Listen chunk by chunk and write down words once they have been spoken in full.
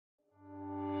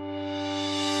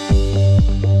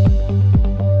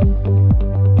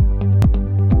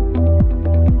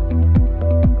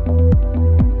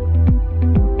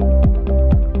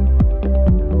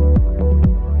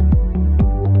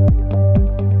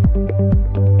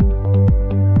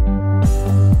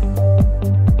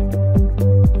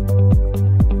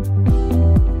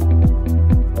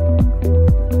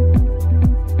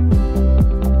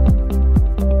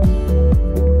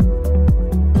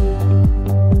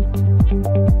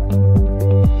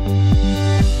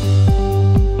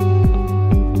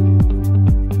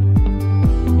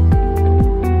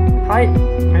Hi,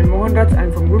 I'm Mohan Raj.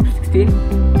 I'm from Group 16.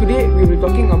 Today we will be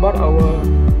talking about our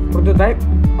prototype.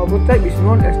 Our prototype is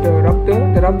known as the Raptor.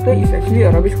 The Raptor is actually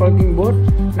a rubbish collecting board.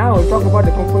 Now I'll talk about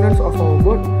the components of our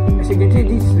board. As you can see,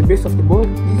 this is the base of the board.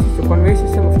 This is the conveyor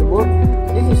system of the board.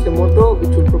 This is the motor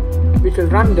which will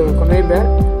run the conveyor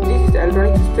belt. This is the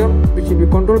electronic system which will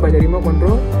be controlled by the remote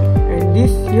control. And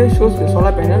this here shows the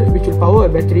solar panel which will power a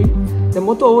battery. The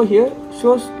motor over here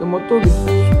shows the motor which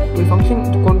will function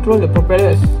to control the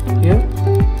propellers here,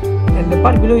 and the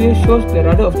part below here shows the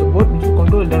rudder of the boat which will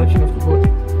control the direction of the boat.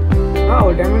 Now I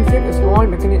will demonstrate a small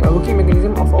working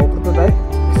mechanism of our prototype.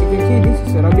 As you can see, this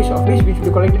is the rubbish of which will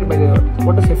be collected by the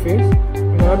water surface,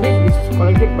 and the rubbish which is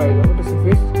collected by the water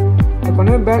surface. The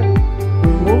conveyor belt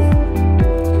will move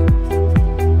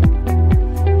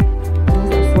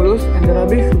as follows, and the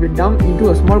rubbish will be dumped into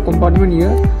a small compartment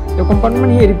here. The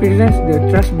compartment here represents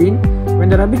the trash bin. When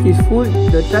the rubbish is full,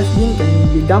 the trash bin can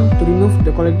be dumped to remove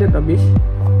the collected rubbish.